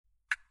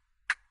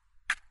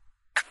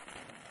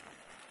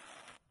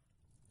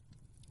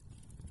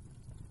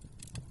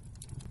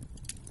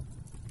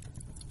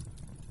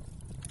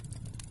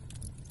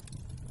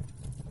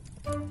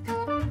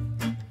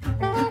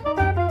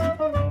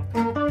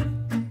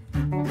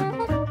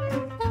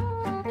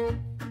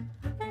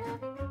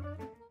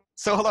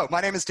So hello, my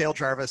name is Dale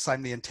Jarvis.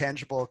 I'm the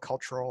Intangible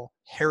Cultural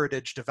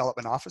Heritage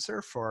Development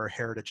Officer for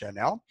Heritage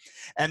NL.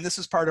 And this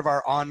is part of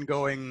our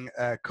ongoing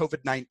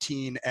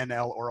COVID-19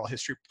 NL Oral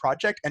History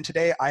Project. And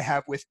today I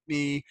have with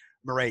me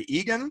Mireille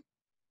Eagan.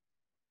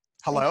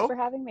 Hello. Thanks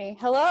for having me.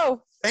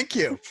 Hello. Thank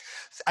you.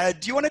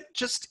 Do you want to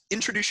just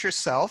introduce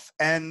yourself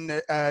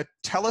and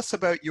tell us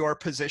about your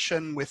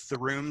position with the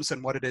rooms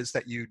and what it is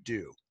that you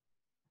do?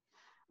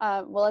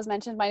 Well, as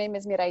mentioned, my name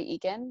is Mireille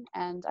Eagan,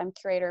 and I'm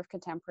Curator of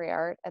Contemporary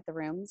Art at the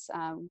Rooms,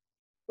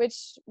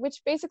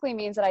 which basically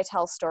means that I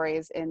tell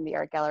stories in the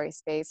art gallery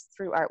space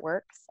through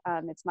artworks.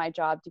 It's my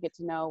job to get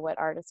to know what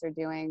artists are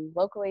doing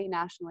locally,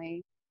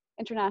 nationally,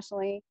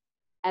 internationally,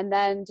 and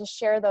then to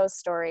share those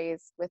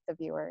stories with the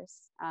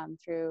viewers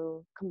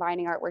through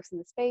combining artworks in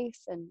the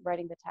space and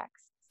writing the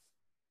texts.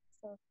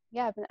 So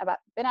yeah, I've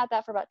been at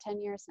that for about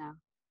 10 years now.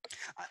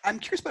 I'm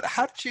curious about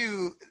how did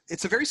you,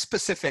 it's a very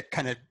specific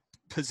kind of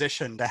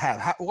position to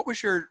have. What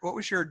was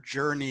your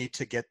journey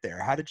to get there?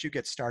 How did you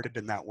get started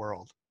in that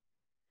world?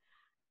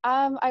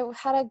 I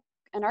had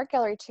an art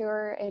gallery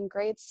tour in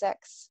grade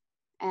 6,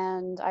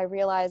 and I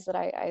realized that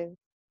I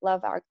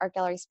love art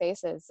gallery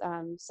spaces.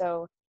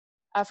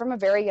 From a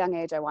very young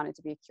age, I wanted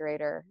to be a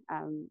curator.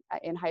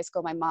 In high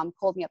school, my mom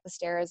pulled me up the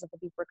stairs of the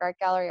Beefbrook Art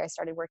Gallery. I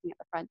started working at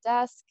the front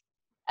desk,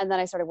 and then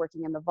I started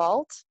working in the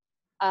vault,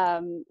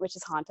 which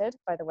is haunted,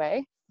 by the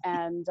way.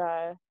 And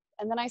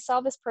then I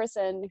saw this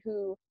person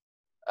who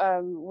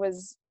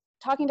was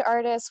talking to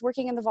artists,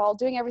 working in the vault,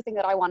 doing everything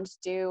that I wanted to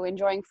do,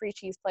 enjoying free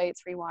cheese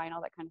plates, free wine,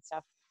 all that kind of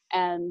stuff.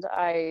 And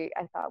I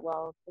thought,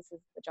 well, this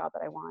is the job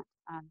that I want,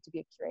 to be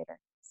a curator.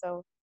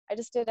 So I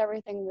just did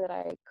everything that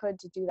I could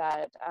to do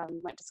that.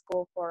 Went to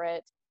school for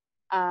it,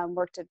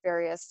 worked at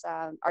various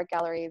art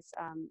galleries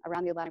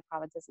around the Atlantic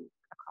provinces and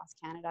across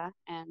Canada,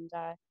 and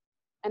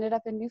ended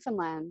up in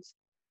Newfoundland.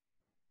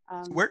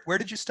 Where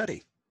did you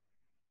study?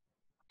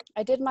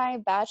 I did my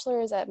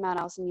bachelor's at Mount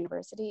Allison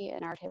University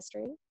in art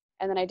history,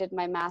 and then I did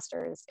my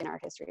master's in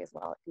art history as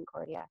well at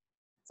Concordia,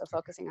 so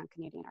focusing on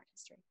Canadian art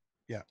history.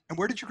 Yeah. And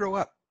where did you grow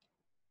up?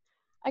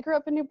 I grew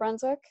up in New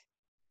Brunswick,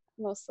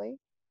 mostly.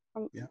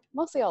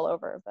 Mostly all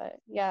over, but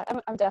yeah,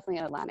 I'm definitely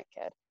an Atlantic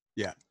kid.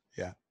 Yeah,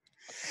 yeah.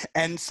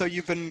 And so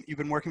you've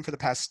been working for the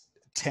past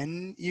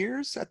 10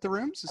 years at the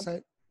Rooms, is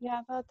that?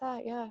 Yeah, about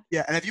that, yeah.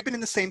 Yeah, and have you been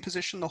in the same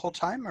position the whole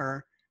time,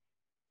 or?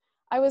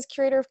 I was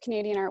curator of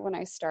Canadian art when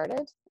I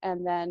started,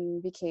 and then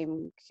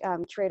became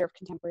curator of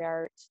contemporary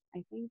art,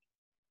 I think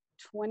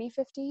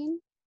 2015.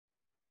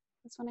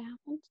 That's when it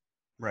happened.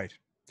 Right.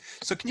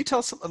 So can you tell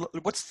us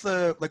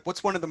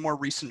what's one of the more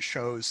recent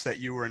shows that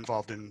you were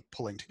involved in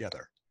pulling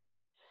together?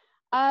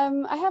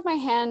 I have my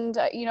hand,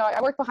 I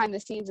work behind the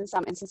scenes in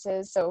some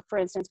instances. So for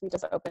instance, we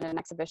just opened an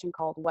exhibition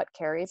called What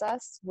Carries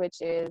Us, which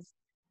is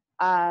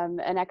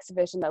an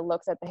exhibition that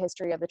looks at the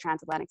history of the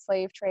transatlantic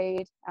slave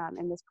trade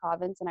in this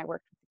province. And I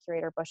worked with the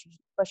curator,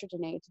 Busher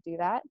Janae, to do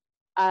that.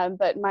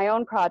 But my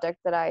own project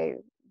that I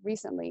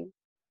recently,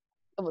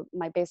 what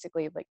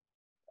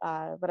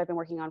I've been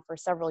working on for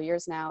several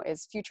years now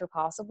is Future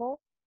Possible,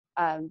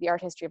 the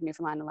art history of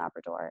Newfoundland and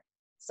Labrador.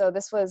 So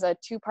this was a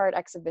 2-part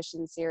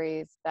exhibition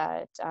series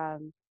that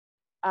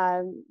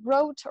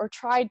wrote, or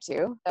tried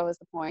to, that was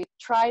the point,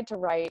 tried to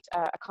write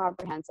a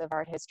comprehensive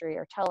art history,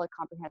 or tell a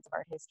comprehensive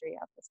art history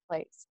of this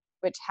place,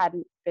 which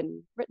hadn't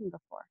been written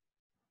before.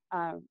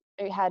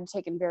 It had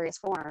taken various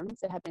forms.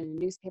 It had been in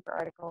newspaper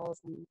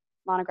articles and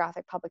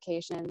monographic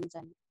publications.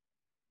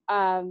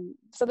 And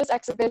so this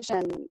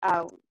exhibition,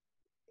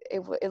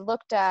 it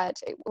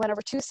went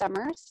over 2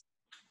 summers,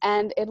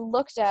 and it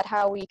looked at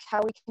how we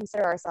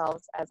consider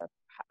ourselves as a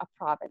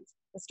province,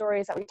 the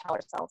stories that we tell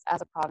ourselves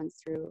as a province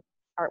through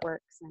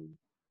artworks and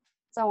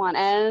so on.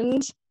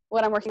 And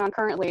what I'm working on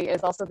currently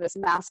is also this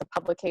massive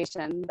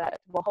publication that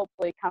will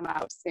hopefully come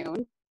out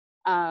soon.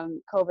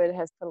 COVID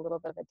has put a little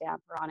bit of a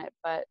damper on it,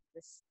 but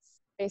this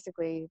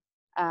basically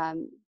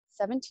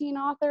 17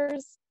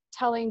 authors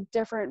telling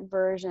different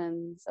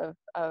versions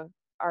of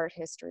art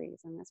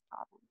histories in this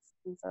province.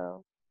 And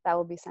so that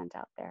will be sent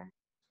out there,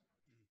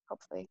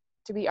 hopefully,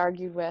 to be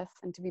argued with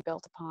and to be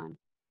built upon.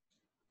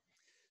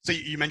 So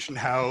you mentioned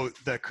how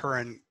the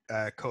current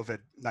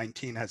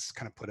COVID-19 has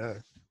kind of put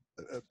a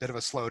bit of a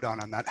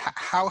slowdown on that.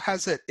 How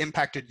has it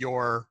impacted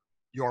your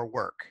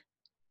work?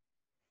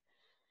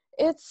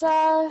 It's,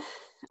 I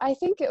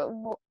think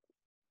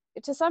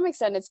to some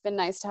extent, it's been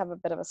nice to have a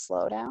bit of a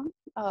slowdown.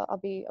 I'll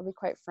be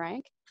quite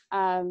frank,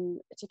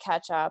 to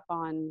catch up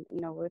on,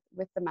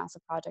 with the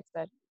massive projects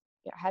that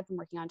I had been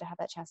working on, to have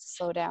that chance to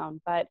slow down.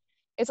 But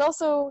it's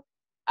also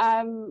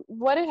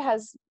what it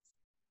has,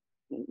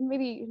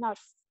 maybe not,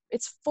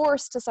 it's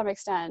forced to some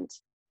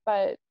extent,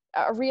 but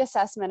a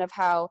reassessment of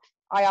how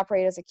I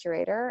operate as a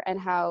curator and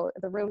how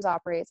the Rooms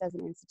operates as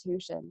an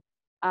institution.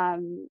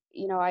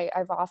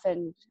 I've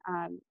often,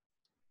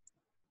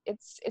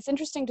 it's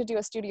interesting to do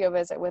a studio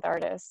visit with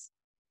artists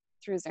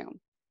through Zoom.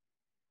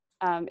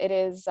 It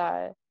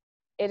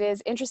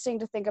is interesting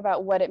to think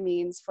about what it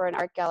means for an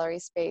art gallery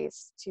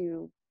space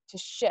to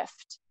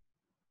shift,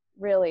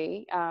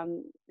 really,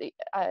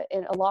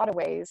 in a lot of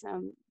ways.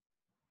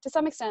 to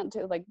some extent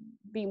to like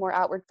be more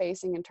outward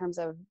facing in terms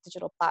of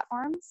digital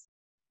platforms.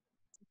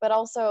 But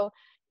also,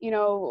 you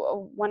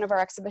know, one of our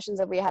exhibitions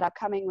that we had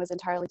upcoming was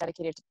entirely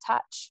dedicated to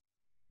touch.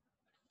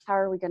 How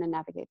are we going to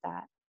navigate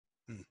that?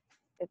 Hmm.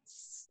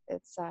 It's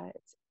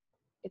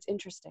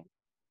interesting.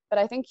 But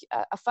I think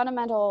a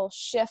fundamental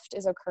shift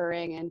is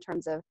occurring in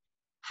terms of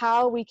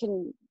how we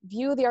can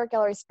view the art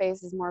gallery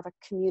space as more of a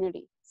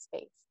community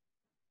space.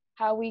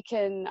 How we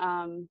can,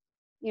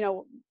 you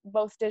know,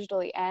 both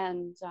digitally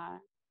and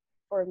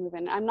forward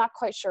movement. I'm not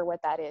quite sure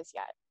what that is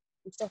yet.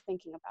 I'm still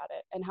thinking about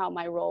it and how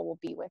my role will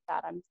be with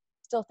that. I'm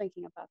still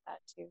thinking about that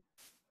too.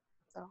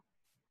 So,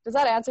 does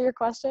that answer your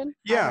question?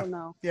 Yeah. I don't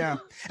know. Yeah.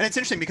 And it's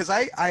interesting because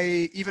I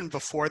even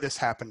before this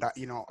happened,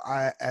 you know,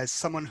 as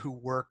someone who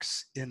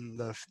works in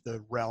the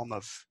realm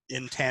of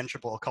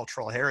intangible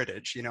cultural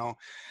heritage, you know,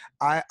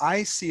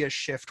 I see a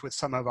shift with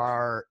some of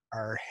our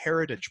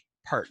heritage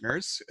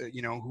partners,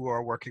 you know, who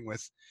are working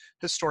with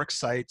historic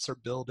sites or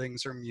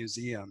buildings or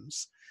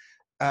museums,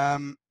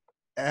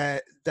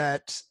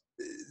 that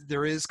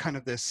there is kind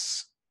of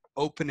this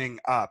opening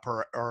up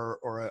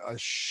or a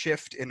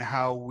shift in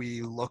how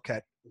we look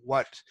at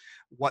what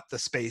the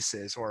space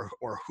is or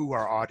who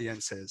our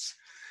audience is,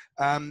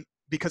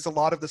 because a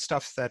lot of the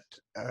stuff that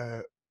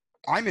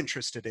I'm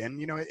interested in,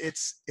 you know,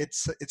 it's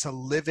a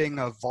living,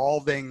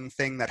 evolving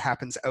thing that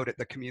happens out at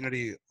the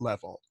community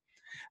level.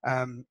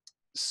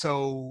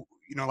 So,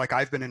 you know, like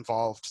I've been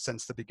involved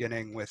since the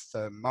beginning with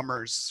the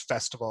Mummers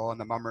Festival and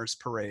the Mummers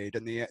Parade,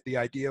 and the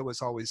idea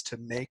was always to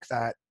make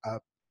that a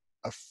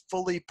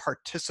fully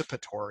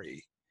participatory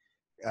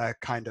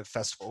kind of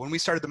festival. When we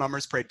started the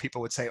Mummers Parade,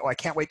 people would say, "Oh, I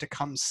can't wait to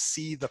come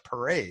see the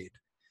parade,"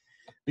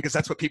 because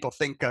that's what people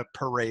think a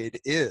parade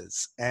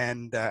is.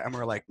 And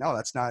we're like, no,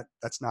 that's not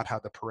how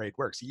the parade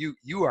works.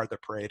 You are the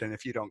parade, and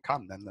if you don't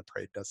come, then the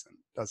parade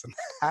doesn't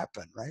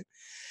happen, right?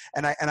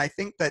 And I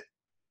think that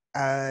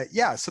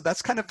yeah, so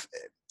that's kind of,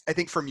 I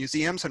think for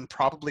museums and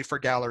probably for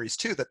galleries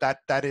too,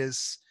 that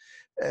is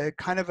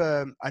kind of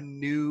a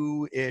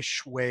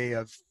new-ish way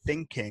of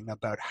thinking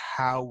about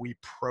how we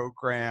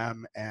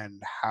program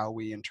and how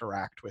we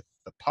interact with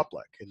the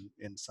public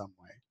in some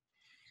way.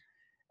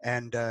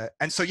 And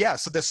so yeah,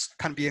 so this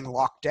kind of being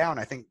locked down,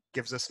 I think,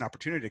 gives us an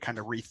opportunity to kind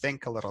of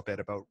rethink a little bit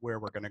about where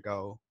we're going to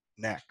go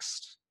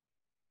next.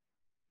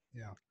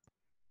 Yeah.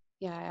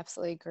 Yeah, I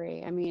absolutely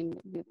agree. I mean,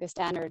 the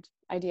standard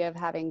idea of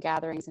having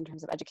gatherings in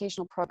terms of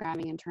educational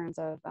programming, in terms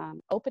of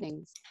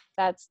openings,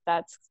 that's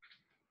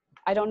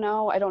I don't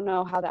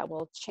know how that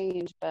will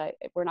change, but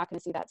we're not going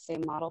to see that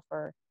same model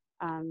for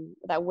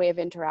that way of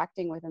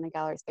interacting within the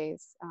gallery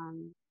space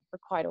for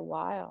quite a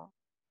while.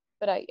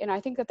 But I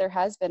think that there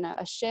has been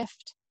a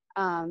shift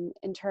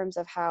in terms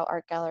of how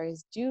art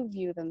galleries do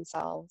view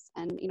themselves.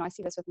 And, you know, I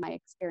see this with my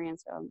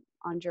experience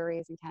on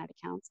juries in Canada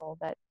Council,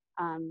 that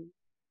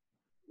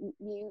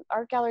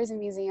art galleries and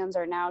museums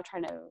are now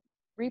trying to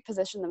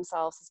reposition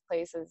themselves as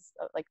places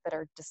like that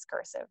are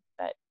discursive,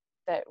 that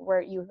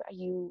where you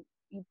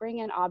bring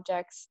in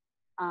objects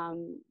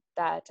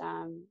that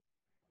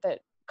that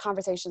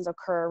conversations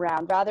occur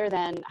around, rather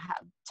than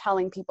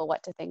telling people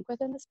what to think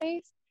within the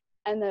space.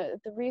 And the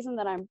reason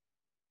that I'm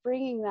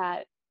bringing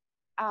that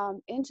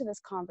into this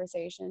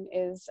conversation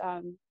is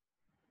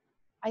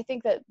I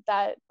think that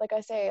like I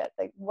say,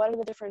 like, what are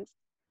the different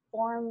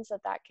forms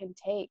that can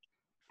take,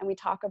 and we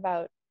talk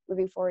about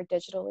moving forward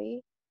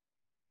digitally.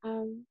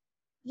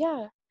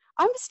 Yeah,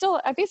 I'm just saying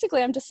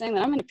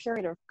that I'm in a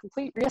period of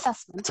complete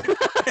reassessment.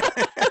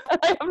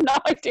 I have no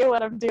idea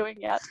what I'm doing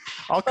yet.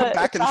 I'll come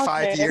back in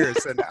 5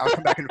 years, and I'll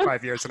come back in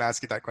 5 years and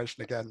ask you that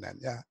question again then.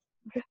 Yeah.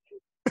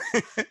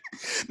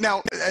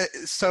 Now,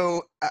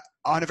 so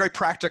on a very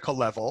practical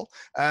level,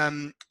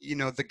 you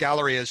know, the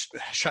gallery is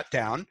shut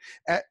down.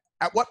 At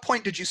what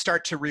point did you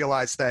start to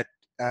realize that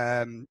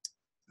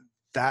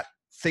that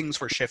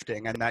things were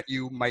shifting and that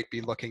you might be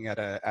looking at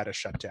a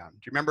shutdown? Do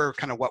you remember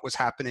kind of what was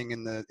happening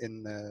in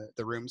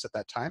the rooms at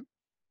that time?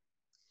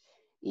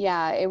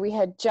 Yeah, we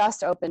had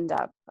just opened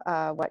up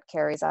What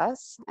Carries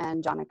Us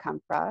and Jana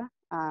Kumpra.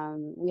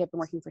 We had been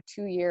working for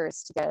 2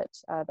 years to get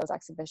those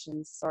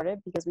exhibitions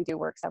sorted, because we do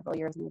work several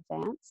years in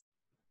advance.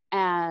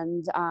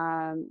 And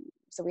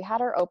so we had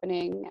our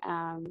opening,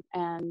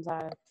 and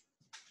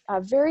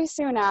very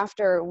soon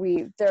after,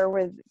 we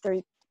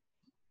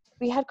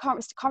had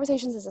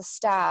conversations as a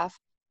staff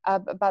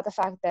about the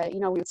fact that, you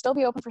know, we would still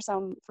be open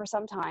for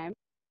some time,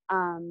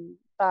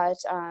 but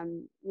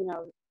you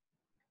know,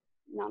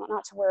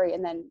 not to worry.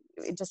 And then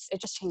it just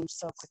changed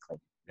so quickly.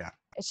 Yeah.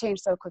 It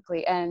changed so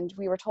quickly, and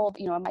we were told,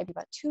 you know, it might be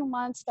about 2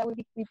 months that we'd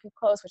be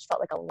closed, which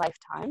felt like a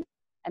lifetime,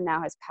 and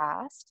now has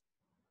passed.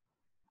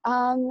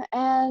 And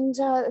then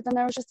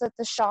there was just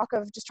the shock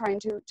of just trying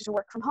to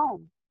work from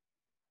home.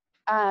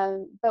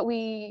 But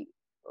we,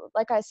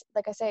 like I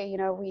say, you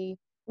know, we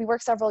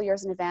work several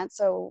years in advance,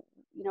 so,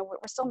 you know, we're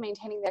still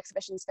maintaining the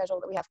exhibition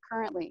schedule that we have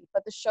currently.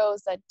 But the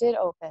shows that did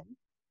open,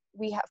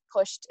 we have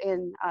pushed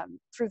in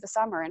through the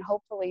summer, and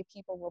hopefully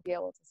people will be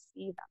able to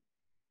see them.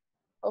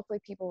 Hopefully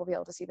people will be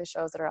able to see the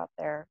shows that are up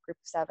there, Group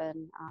of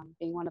Seven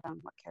being one of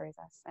them, What Carries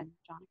Us, and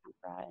Jana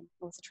Kumpra and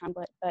Melissa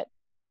Tremblett. But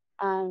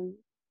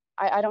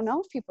I don't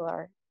know if people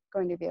are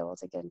going to be able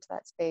to get into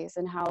that space,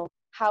 and how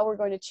we're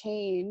going to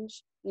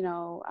change,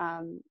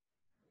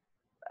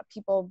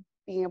 people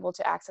being able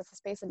to access the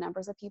space and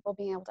numbers of people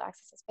being able to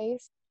access the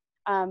space.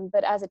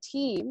 But as a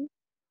team,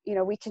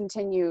 we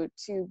continue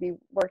to be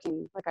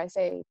working, like I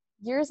say,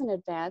 years in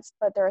advance,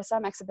 but there are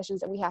some exhibitions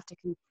that we have to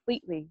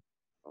completely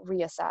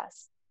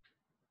reassess.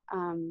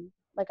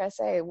 Like I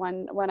say,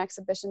 one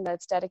exhibition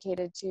that's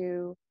dedicated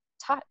to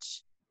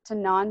touch, to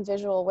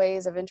non-visual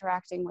ways of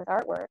interacting with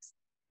artworks,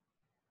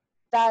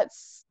 that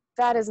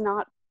is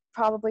not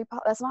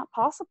that's not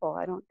possible,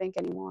 I don't think,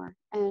 anymore.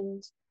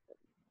 And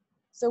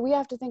so we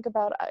have to think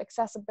about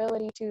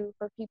accessibility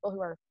for people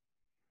who are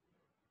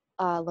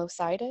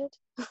low-sighted,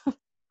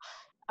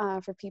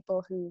 for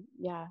people who,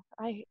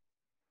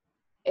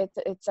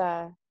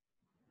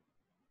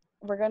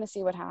 we're going to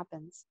see what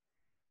happens.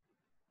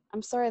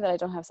 I'm sorry that I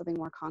don't have something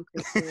more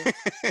concrete to.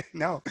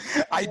 No,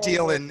 I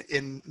deal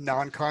in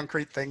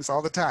non-concrete things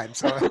all the time.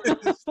 So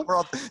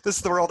this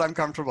is the world I'm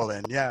comfortable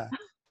in. Yeah.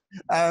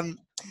 I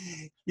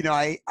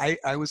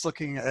was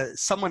looking,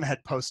 someone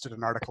had posted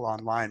an article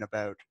online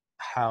about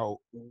how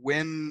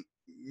when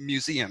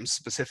museums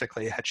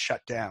specifically had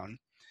shut down,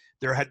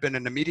 there had been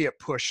an immediate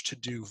push to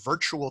do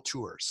virtual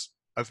tours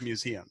of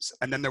museums.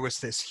 And then there was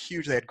this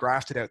huge, they had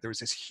graphed it out, there was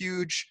this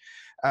huge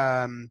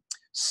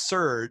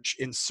surge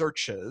in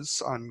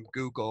searches on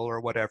Google or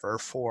whatever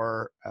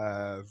for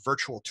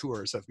virtual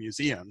tours of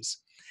museums.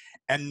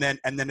 And then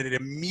it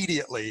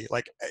immediately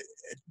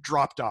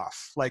dropped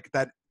off. Like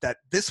that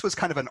this was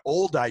kind of an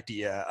old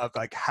idea of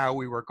like how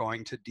we were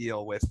going to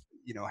deal with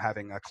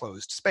having a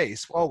closed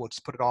space. Well, we'll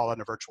just put it all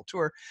on a virtual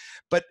tour,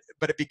 but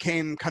it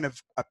became kind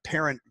of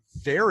apparent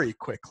very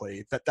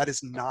quickly that that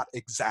is not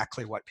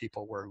exactly what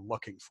people were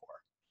looking for.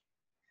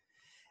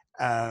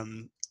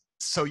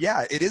 So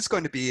yeah, it is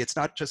going to be, it's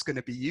not just going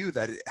to be you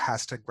that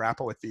has to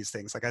grapple with these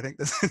things. Like I think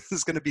this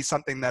is going to be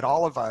something that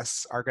all of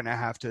us are going to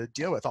have to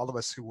deal with, all of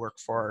us who work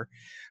for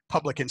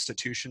public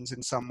institutions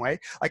in some way.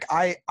 Like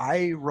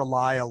I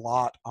rely a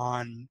lot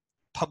on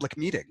public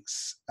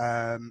meetings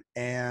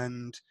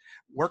and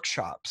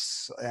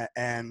workshops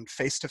and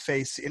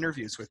face-to-face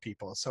interviews with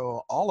people.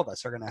 So all of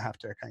us are going to have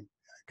to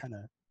kind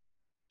of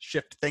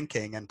shift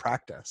thinking and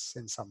practice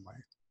in some way.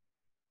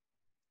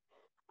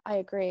 I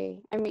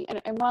agree. I mean,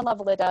 and one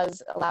level, it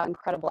does allow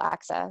incredible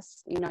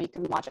access. You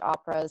can watch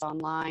operas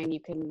online. You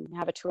can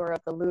have a tour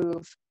of the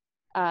Louvre.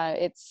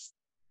 It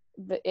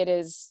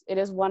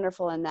is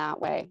wonderful in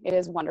that way. It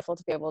is wonderful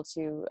to be able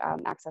to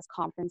access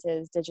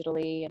conferences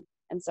digitally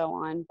and so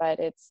on. But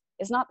it's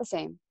not the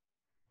same.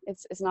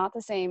 It's not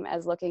the same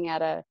as looking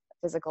at a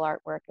physical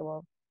artwork.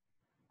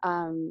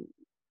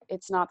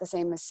 It's not the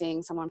same as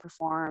seeing someone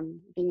perform,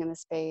 being in the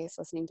space,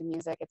 listening to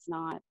music. It's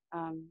not.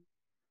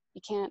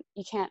 You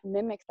can't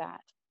mimic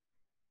that.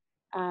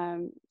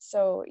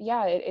 So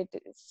yeah,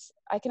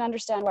 I can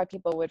understand why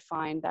people would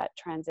find that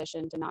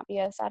transition to not be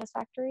as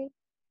satisfactory.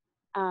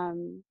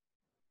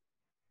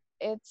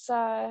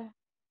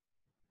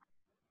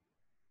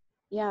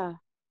 Yeah.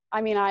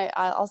 I mean,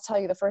 I'll tell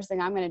you, the first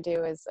thing I'm going to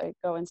do is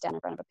go and stand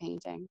in front of a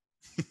painting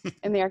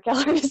in the art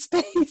gallery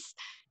space.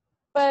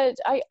 But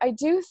I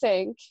do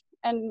think,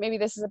 and maybe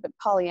this is a bit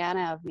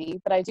Pollyanna of me,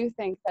 but I do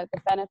think that the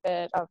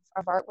benefit of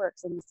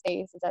artworks in the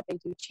space is that they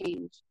do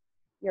change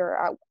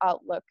your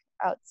outlook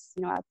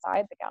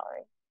outside the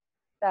gallery.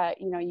 That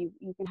you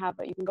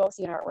can go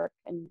see an artwork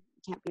and you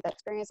can't be that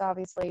experience,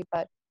 obviously,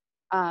 but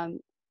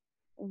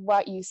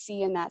what you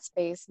see in that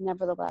space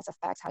nevertheless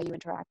affects how you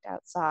interact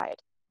outside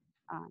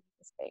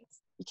the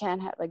space. You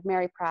can't have, like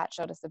Mary Pratt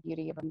showed us the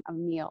beauty of a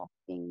meal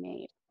being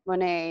made.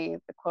 Monet,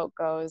 the quote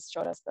goes,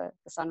 showed us the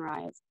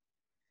sunrise.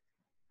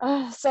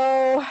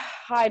 So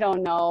I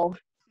don't know.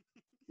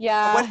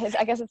 Yeah,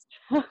 I guess it's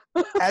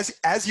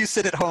as you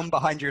sit at home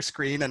behind your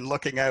screen and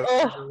looking out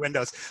your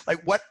windows,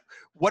 like what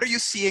are you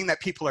seeing that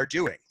people are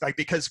doing? Like,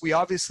 because we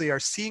obviously are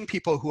seeing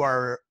people who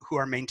are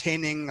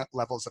maintaining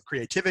levels of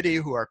creativity,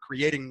 who are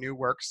creating new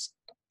works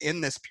in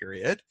this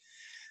period.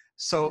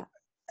 So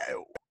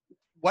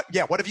what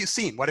have you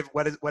seen? What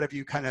have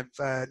you kind of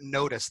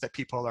noticed that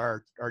people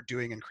are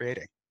doing and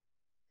creating?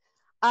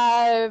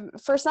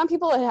 For some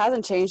people, it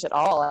hasn't changed at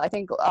all. I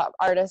think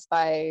artists,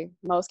 by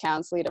most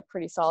counts, lead a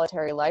pretty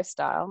solitary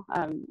lifestyle.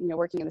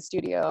 Working in the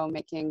studio,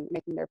 making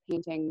their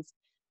paintings,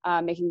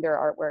 making their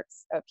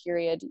artworks.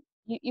 Period.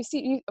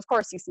 Of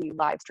course, you see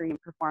live stream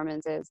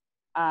performances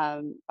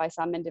by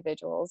some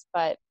individuals.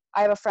 But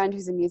I have a friend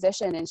who's a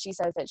musician, and she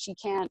says that she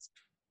can't.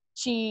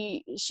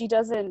 She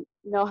doesn't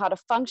know how to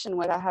function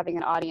without having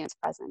an audience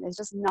present. It's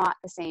just not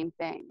the same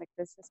thing. Like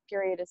this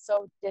period is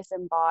so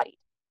disembodied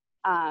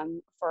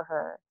for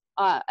her,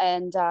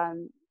 and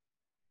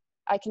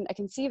I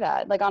can see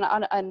that. Like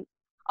on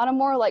a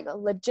more like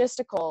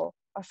logistical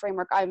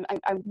framework, I'm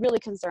really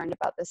concerned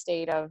about the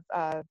state of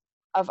the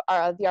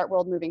art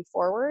world moving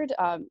forward.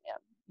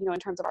 In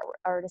terms of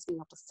artists being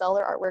able to sell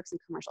their artworks in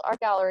commercial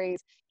art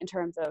galleries, in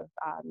terms of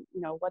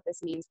what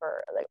this means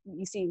for, like,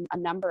 you see a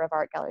number of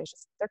art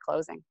galleries they're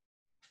closing.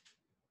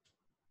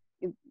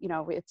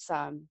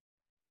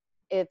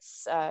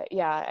 it's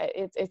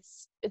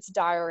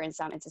dire in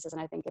some instances,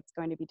 and I think it's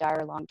going to be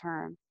dire long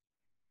term.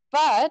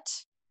 But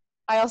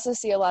I also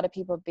see a lot of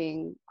people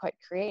being quite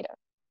creative.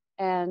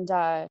 And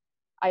I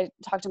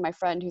talked to my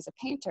friend who's a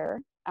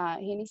painter,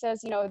 and he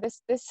says,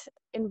 this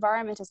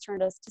environment has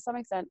turned us to some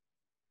extent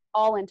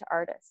all into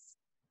artists,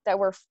 that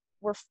we're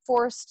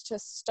forced to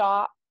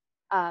stop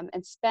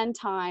and spend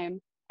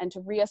time and to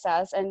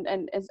reassess,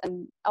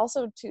 and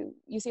also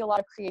you see a lot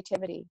of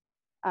creativity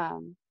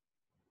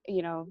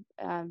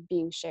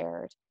being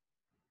shared,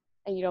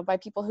 and by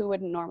people who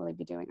wouldn't normally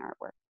be doing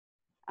artwork.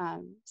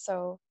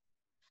 So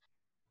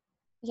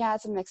yeah,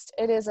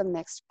 it is a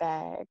mixed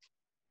bag.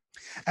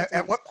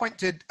 At what point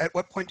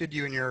did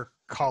you and your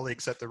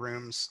colleagues at the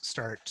Rooms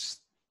start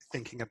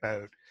thinking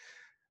about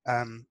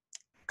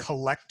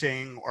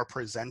collecting or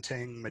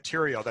presenting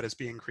material that is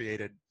being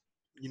created,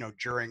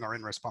 during or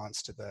in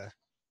response to the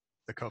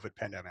COVID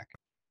pandemic?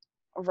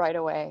 Right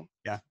away.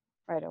 Yeah.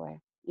 Right away.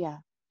 Yeah.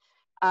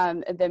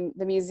 The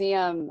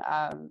museum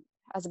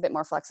has a bit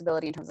more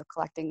flexibility in terms of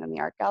collecting than the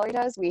art gallery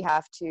does. We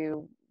have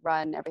to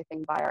run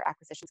everything by our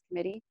acquisitions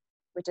committee,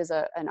 which is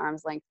an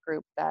arm's length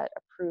group that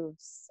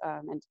approves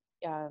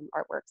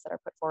artworks that are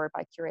put forward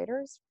by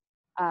curators.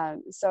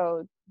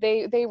 So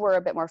they're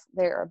a bit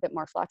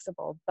more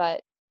flexible,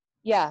 but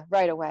yeah,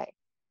 right away.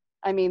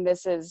 I mean,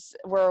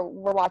 we're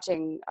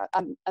watching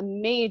a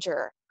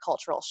major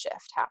cultural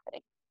shift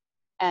happening,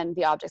 and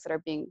the objects that are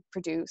being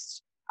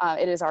produced.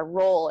 It is our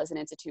role as an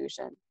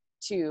institution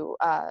to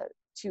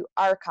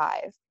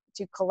archive,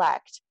 to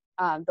collect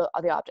the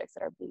objects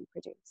that are being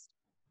produced.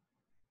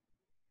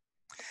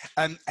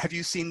 Have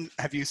you seen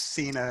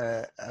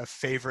a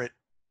favorite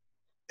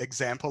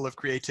example of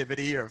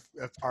creativity or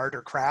of art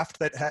or craft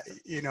that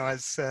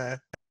has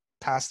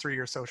passed through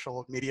your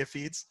social media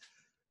feeds?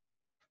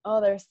 Oh,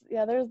 there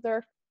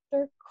are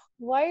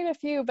quite a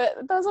few, but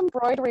those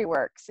embroidery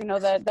works,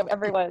 that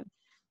everyone,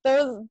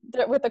 those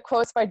with the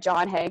quotes by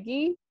John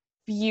Hagee,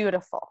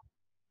 beautiful,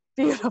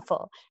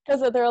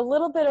 because they're a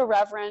little bit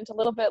irreverent, a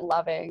little bit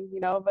loving,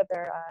 but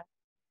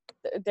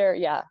they're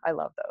yeah, I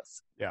love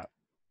those.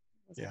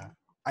 Yeah.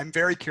 I'm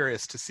very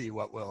curious to see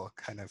what will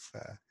kind of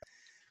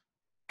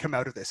come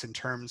out of this in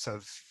terms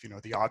of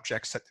the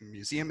objects that the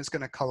museum is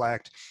going to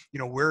collect.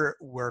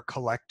 We're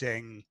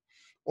collecting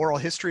oral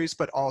histories,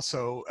 but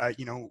also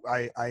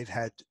I've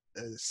had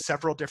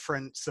several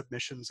different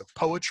submissions of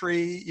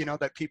poetry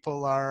that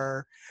people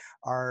are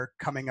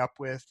coming up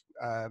with.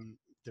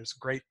 There's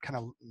great kind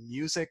of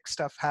music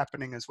stuff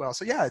happening as well.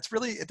 So yeah,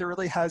 there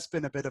really has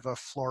been a bit of a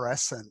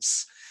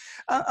fluorescence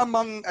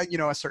among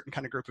a certain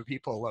kind of group of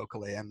people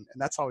locally, and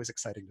that's always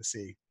exciting to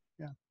see.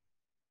 Yeah,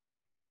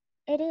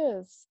 it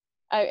is.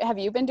 Have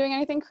you been doing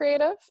anything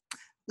creative?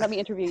 Let me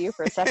interview you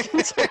for a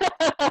second.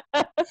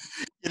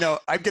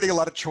 I'm getting a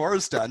lot of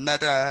chores done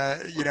that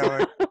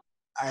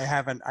I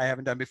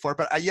haven't done before.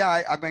 But I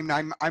mean,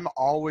 I'm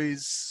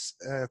always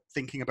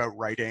thinking about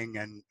writing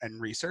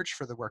and research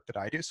for the work that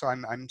I do. So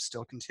I'm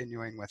still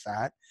continuing with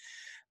that.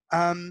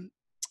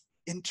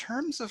 In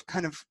terms of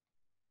kind of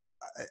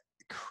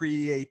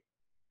creative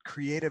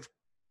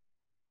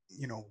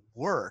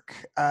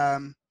work,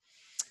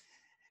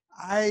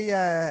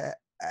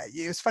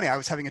 it was funny. I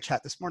was having a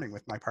chat this morning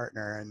with my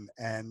partner,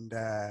 and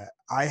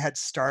I had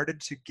started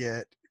to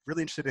get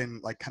really interested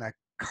in like kind of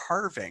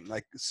carving,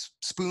 like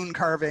spoon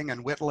carving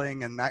and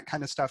whittling and that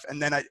kind of stuff.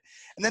 And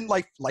then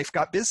life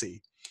got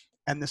busy.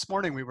 And this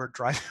morning we were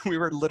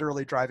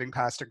literally driving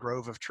past a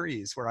grove of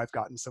trees where I've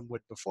gotten some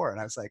wood before, and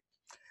I was like,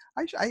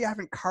 I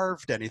haven't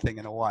carved anything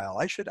in a while.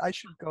 I should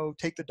go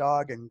take the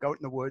dog and go out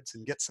in the woods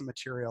and get some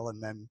material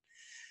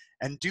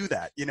and do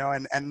that,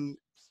 and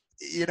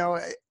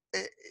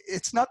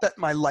it's not that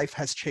my life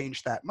has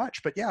changed that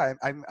much, but yeah,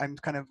 I'm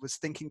kind of was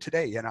thinking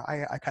today,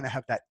 I kind of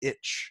have that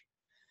itch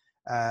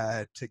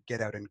to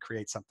get out and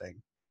create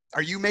something.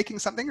 Are you making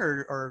something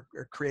or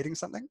creating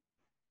something?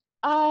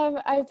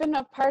 I've been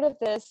a part of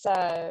this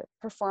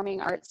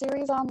performing art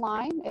series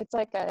online. It's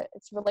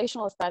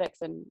relational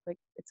aesthetics, and like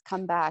it's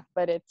come back,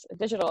 but it's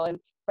digital, and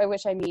by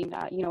which I mean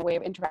a way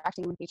of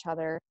interacting with each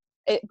other.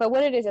 But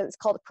what it is, it's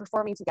called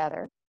Performing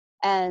Together,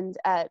 and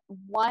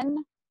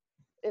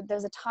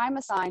there's a time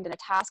assigned and a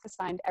task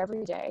assigned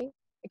every day.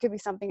 It could be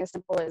something as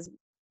simple as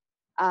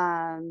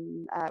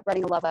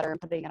writing a love letter and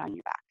putting it on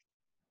your back,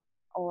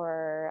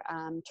 or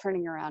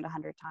turning around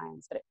 100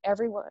 times. But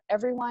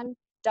everyone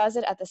does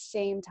it at the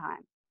same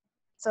time.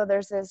 So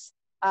there's this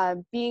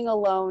being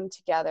alone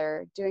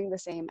together, doing the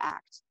same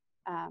act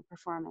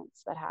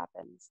performance that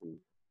happens. And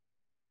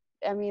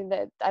I mean,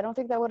 I don't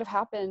think that would have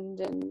happened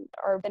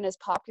or been as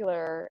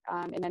popular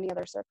in any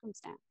other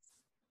circumstance.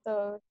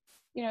 So,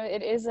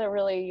 it is a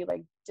really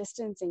like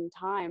distancing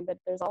time, but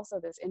there's also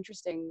this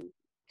interesting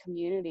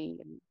community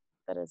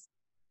that has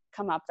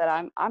come up that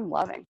I'm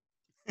loving.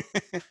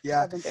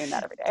 Yeah, I've been doing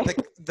that every day.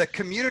 The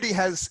community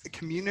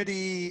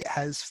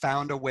has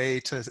found a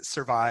way to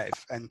survive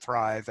and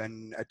thrive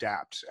and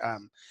adapt,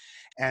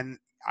 and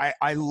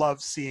I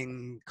love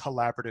seeing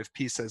collaborative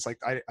pieces. Like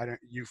I don't,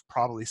 you've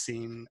probably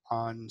seen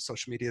on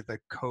social media the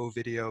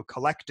Co-Video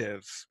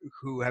Collective,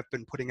 who have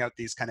been putting out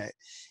these kind of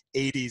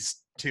 80s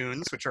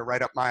tunes, which are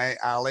right up my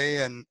alley,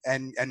 and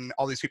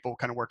all these people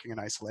kind of working in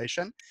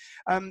isolation.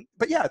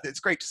 But yeah, it's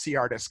great to see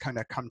artists kind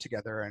of come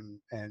together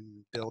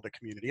and build a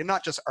community, and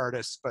not just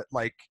artists, but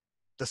like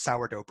the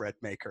sourdough bread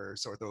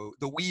makers or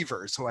the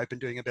weavers who I've been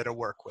doing a bit of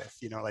work with.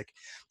 You know, like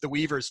the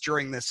weavers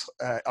during this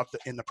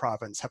in the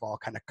province have all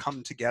kind of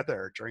come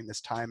together during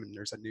this time, and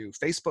there's a new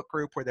Facebook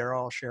group where they're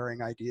all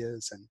sharing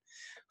ideas and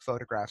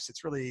photographs.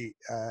 It's really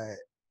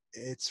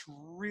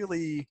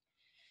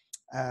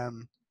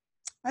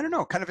I don't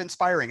know, kind of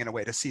inspiring in a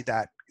way to see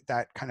that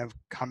kind of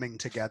coming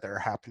together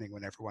happening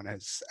when everyone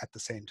is at the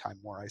same time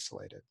more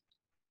isolated.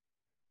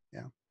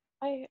 Yeah.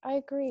 I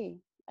agree.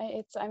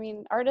 I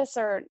mean, artists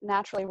are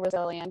naturally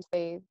resilient.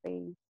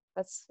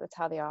 That's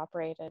how they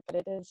operate it. But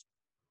it is,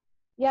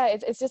 yeah,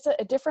 it's just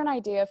a different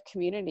idea of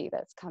community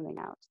that's coming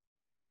out,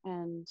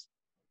 and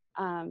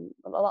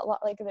a lot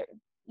like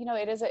you know,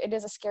 it is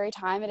a scary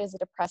time. It is a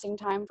depressing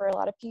time for a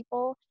lot of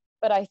people.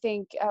 But I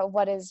think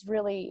what is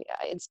really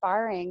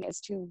inspiring is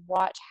to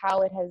watch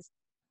how it has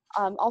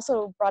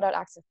also brought out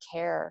acts of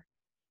care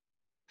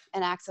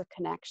and acts of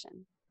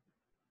connection.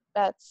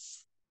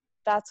 That's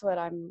what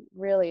I'm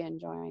really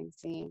enjoying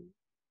seeing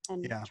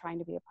and Yeah. trying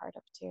to be a part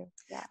of too.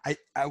 Yeah.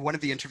 One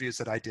of the interviews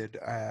that I did,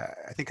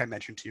 I think I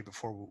mentioned to you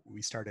before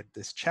we started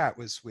this chat,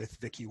 was with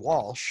Vicki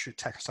Walsh, a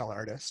textile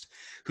artist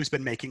who's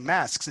been making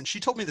masks. And she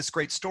told me this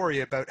great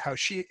story about how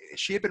she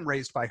had been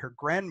raised by her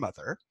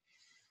grandmother,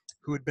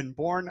 who had been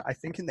born, I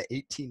think, in the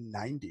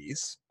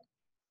 1890s,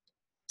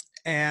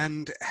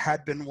 and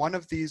had been one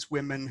of these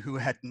women who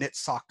had knit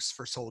socks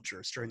for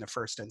soldiers during the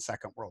First and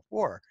Second World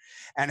War,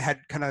 and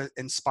had kind of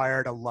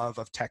inspired a love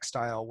of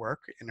textile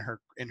work in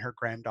her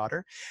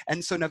granddaughter.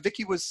 And so now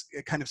Vicki was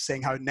kind of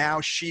saying how now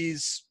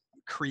she's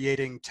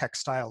creating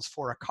textiles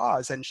for a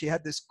cause, and she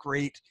had this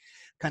great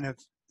kind of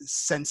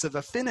sense of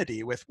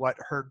affinity with what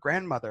her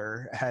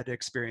grandmother had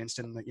experienced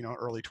in the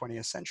early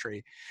 20th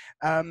century.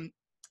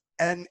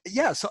 And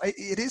yeah, so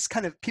it is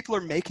kind of, people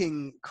are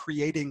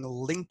creating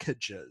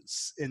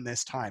linkages in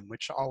this time,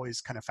 which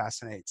always kind of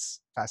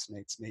fascinates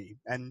me,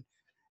 and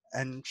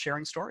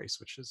sharing stories,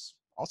 which is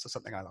also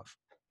something I love.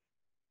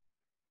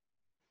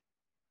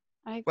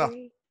 I Well,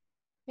 agree.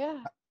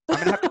 Yeah.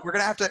 we're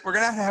gonna have to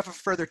have a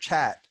further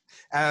chat.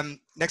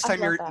 Next I'd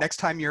love that. next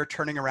time you're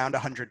turning around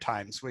 100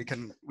 times, we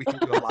can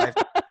do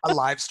a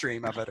live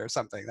stream of it or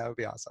something. That would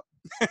be awesome.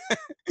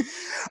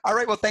 All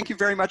right. Well, thank you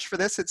very much for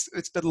this.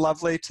 It's been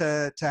lovely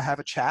to have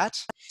a chat.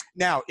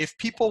 Now, if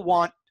people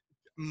want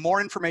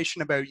more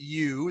information about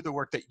you, the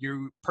work that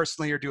you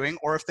personally are doing,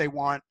 or if they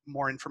want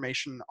more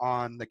information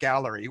on the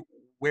gallery,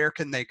 where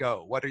can they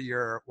go? What are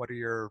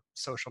your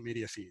social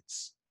media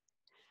feeds?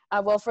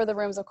 Well, for the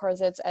rooms, of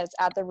course, it's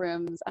at the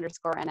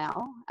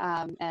rooms_NL,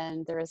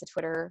 and there is a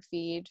Twitter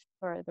feed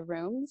for the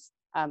rooms,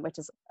 which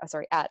is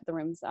at the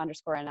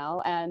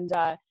rooms_NL. And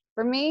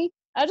for me,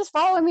 just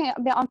follow me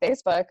on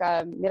Facebook,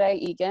 Mireille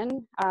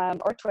Eagan,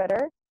 or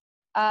Twitter,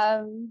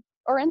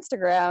 or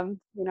Instagram.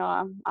 You know,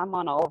 I'm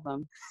on all of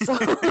them. So.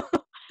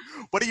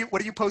 What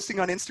are you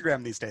posting on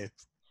Instagram these days?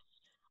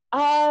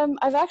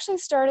 I've actually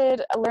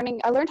started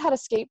learning. I learned how to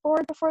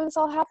skateboard before this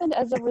all happened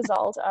as a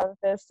result of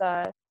this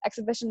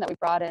exhibition that we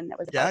brought in that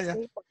was about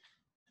skateboard.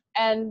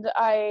 And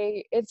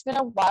it's been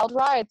a wild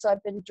ride. So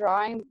I've been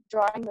drawing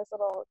this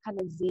little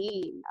kind of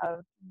zine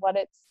of what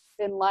it's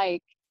been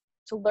like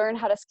to learn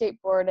how to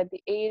skateboard at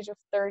the age of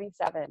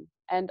 37,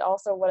 and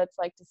also what it's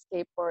like to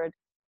skateboard,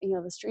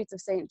 the streets of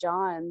St.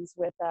 John's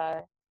with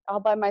all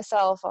by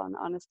myself on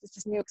it's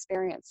just new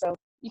experience. So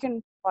you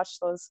can watch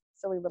those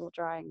silly little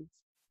drawings.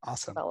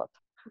 Awesome. Develop.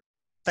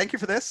 Thank you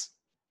for this.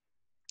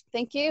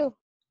 Thank you.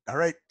 All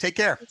right. Take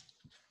care.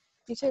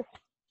 You too.